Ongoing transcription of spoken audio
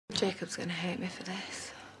Jacob's gonna hate me for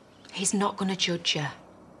this. He's not gonna judge you.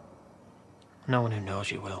 No one who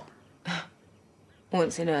knows you will.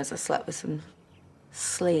 Once he knows I slept with some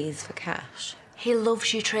sleaze for cash. He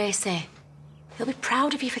loves you, Tracy. He'll be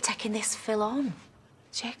proud of you for taking this fill on.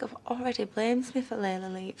 Jacob already blames me for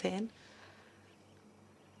Layla leaving.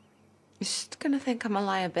 He's just gonna think I'm a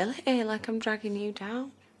liability, like I'm dragging you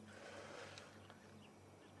down.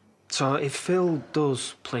 So if Phil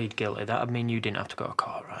does plead guilty, that'd mean you didn't have to go to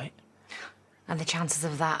court, right? And the chances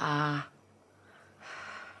of that are...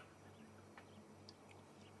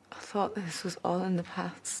 I thought this was all in the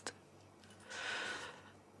past.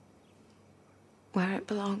 Where it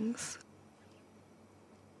belongs.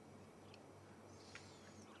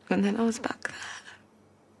 And then I was back there.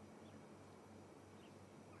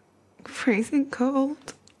 Freezing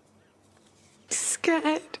cold.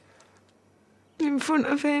 Scared. In front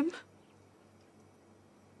of him.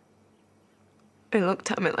 He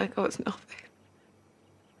looked at me like I was nothing.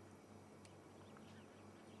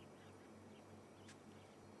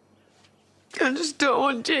 I just don't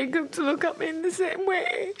want Jacob to look at me in the same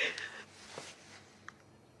way.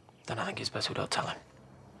 Then I think it's best we don't tell him.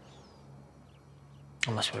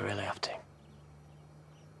 Unless we really have to.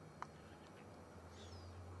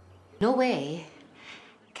 No way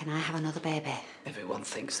can I have another baby. Everyone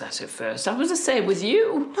thinks that at first. I was the same with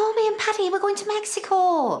you. No, me and Paddy, we're going to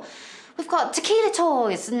Mexico. We've got tequila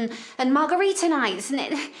tours and margarita nights, and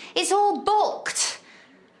it's all booked.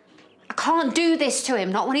 I can't do this to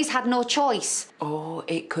him, not when he's had no choice. Oh,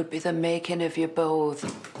 it could be the making of you both.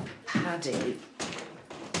 Paddy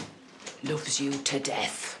loves you to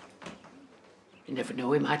death. You never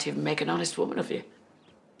know, he might even make an honest woman of you.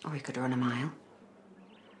 Or he could run a mile.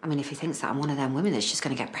 I mean, if he thinks that I'm one of them women that's just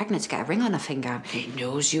going to get pregnant to get a ring on her finger. He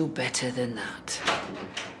knows you better than that.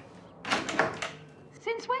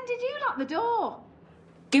 Since when did you lock the door?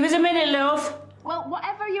 Give us a minute, love. Well,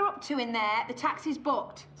 whatever you're up to in there, the taxi's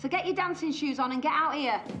booked. So get your dancing shoes on and get out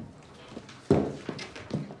here. Be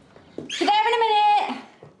there in a minute.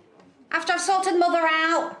 After I've sorted Mother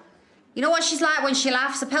out. You know what she's like when she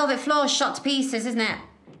laughs? The pelvic floor's shot to pieces, isn't it?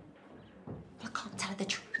 Well, I can't tell her the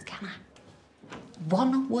truth, can I?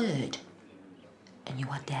 One word, and you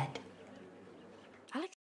are dead.